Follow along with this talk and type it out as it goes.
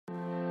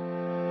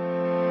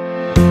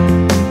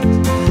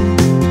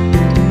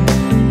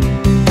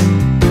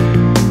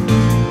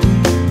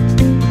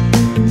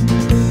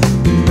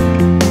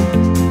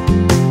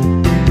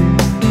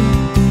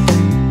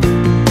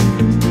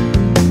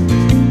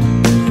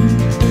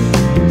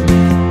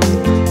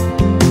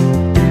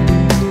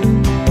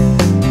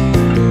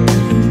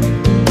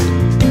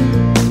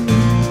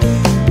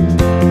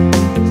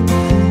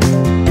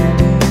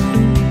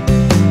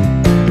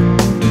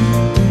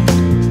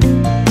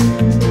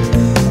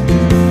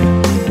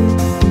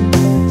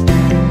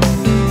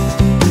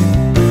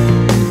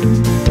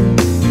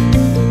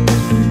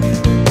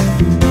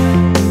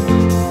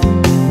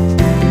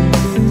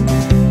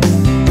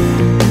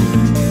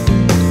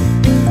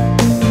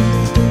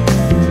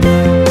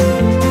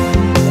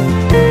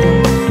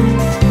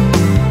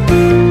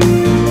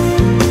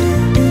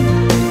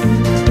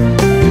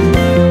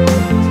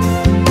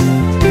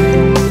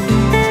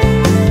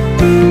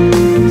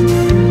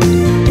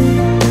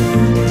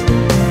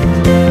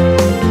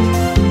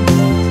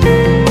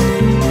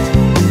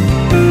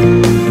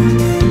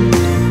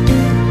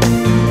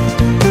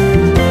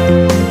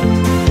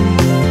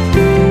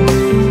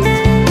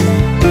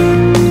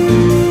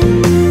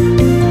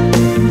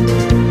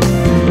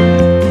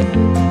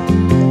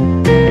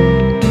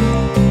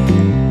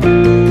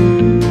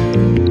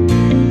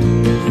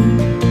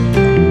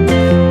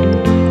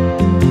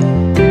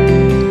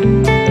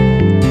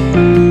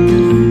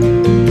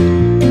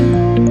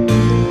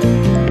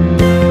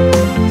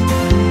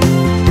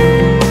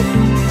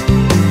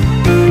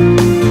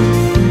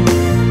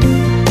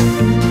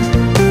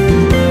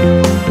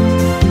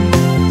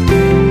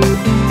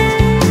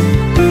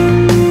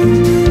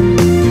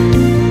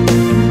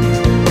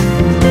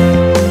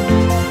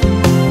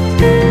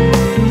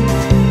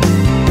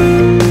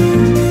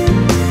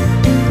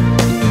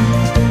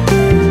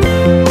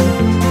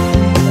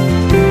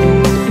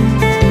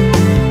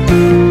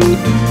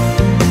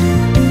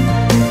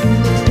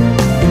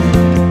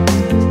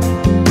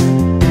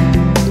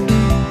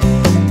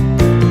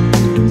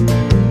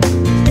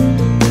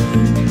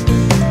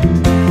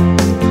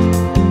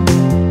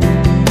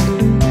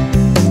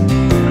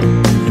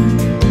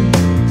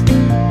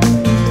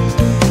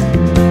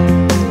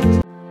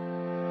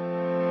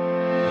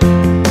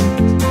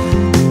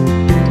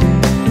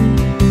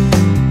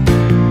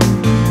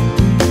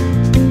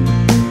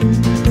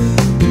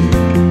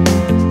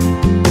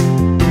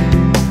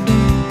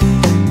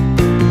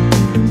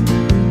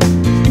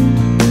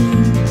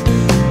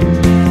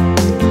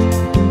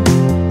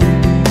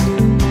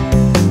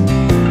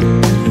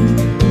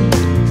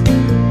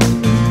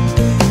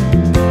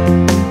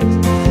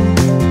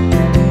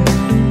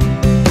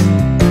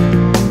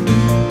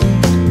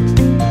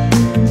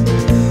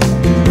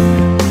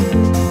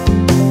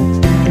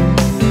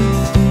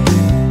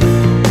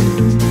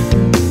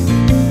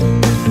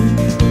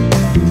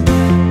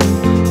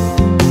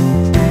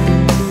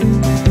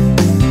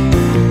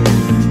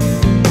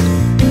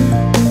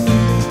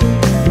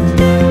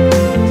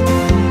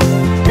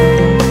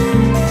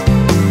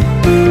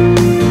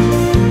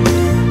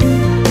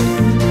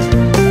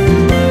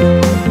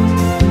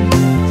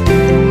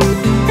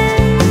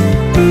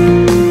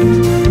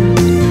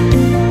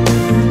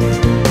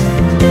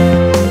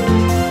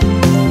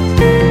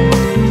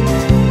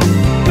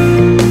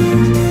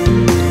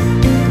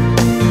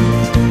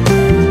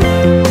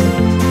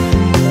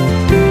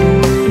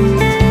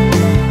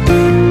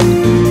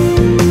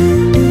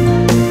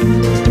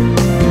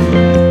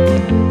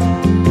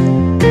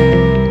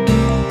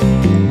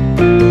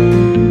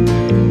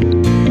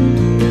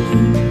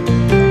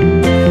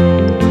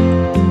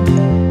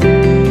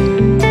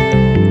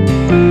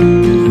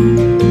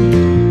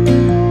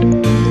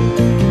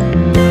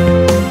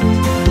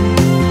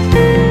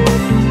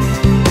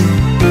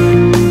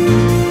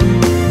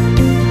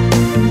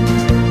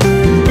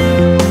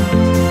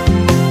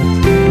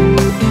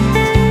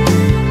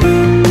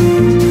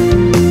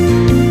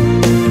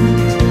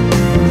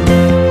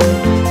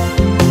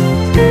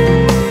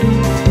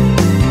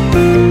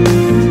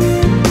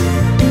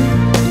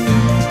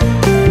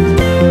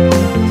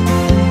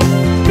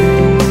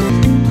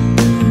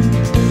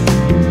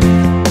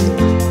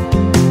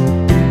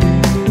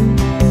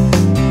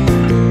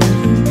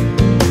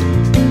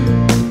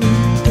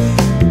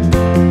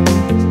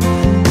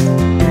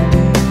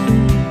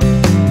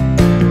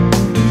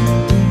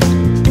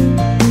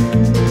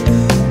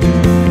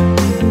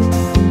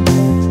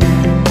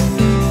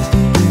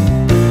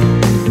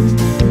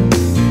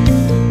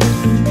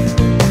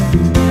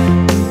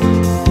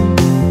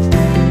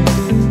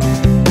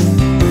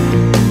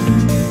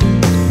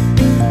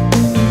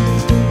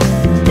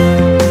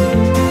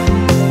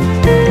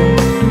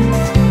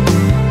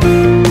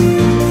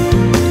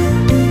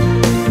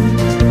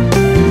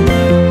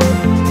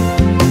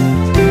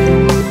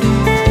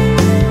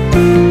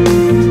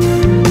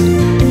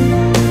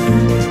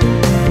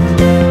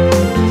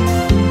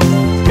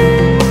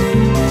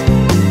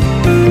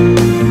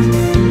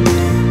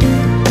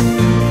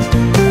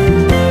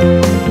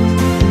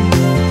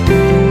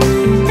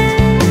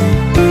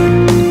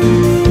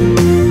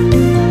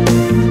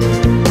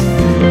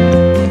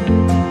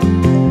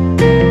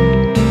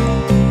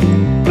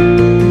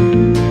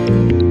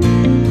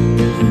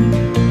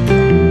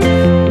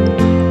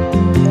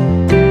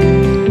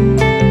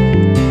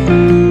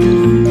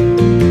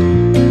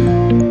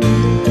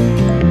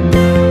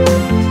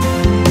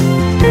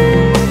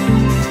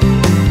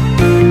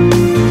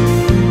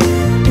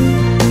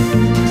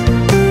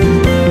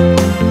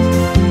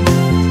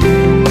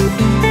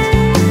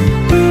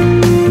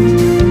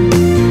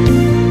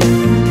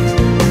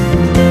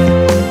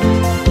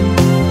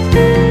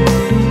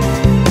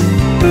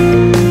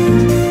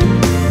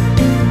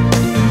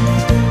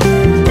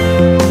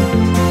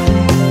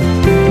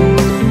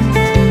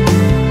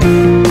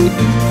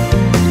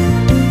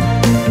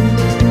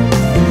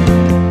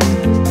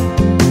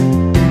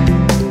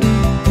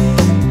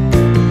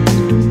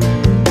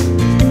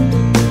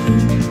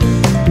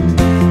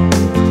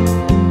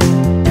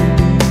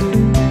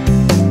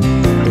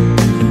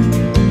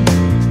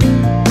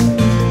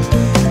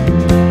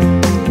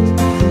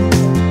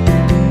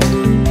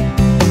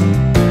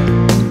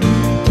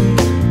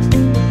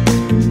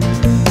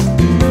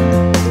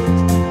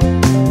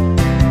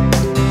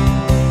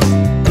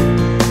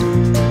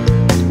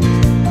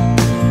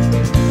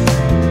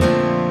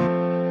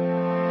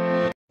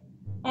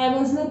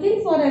was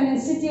looking for an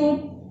institute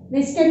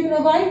which can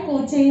provide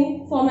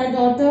coaching for my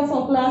daughter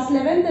for class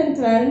 11th and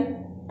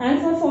 12th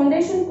and for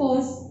foundation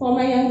course for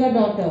my younger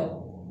daughter.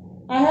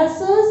 I have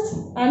searched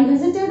and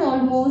visited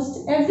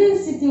almost every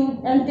institute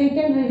and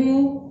taken review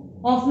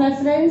of my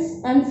friends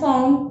and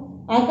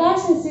found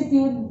Aakash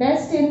Institute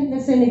best in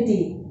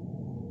vicinity.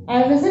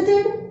 I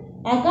visited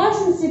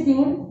Aakash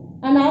Institute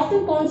and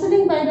after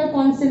counseling by the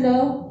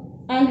counselor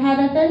and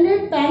had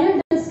attended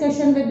panel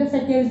discussion with the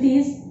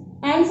faculties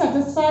and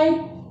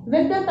satisfied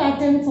with the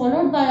pattern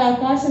followed by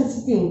Aakash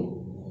Institute.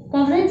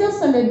 Coverage of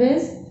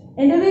syllabus,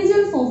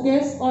 individual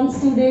focus on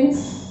students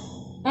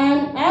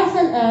and as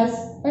well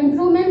as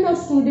improvement of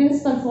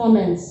students'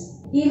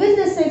 performance. Even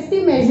the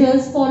safety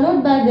measures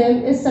followed by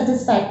them is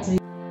satisfactory.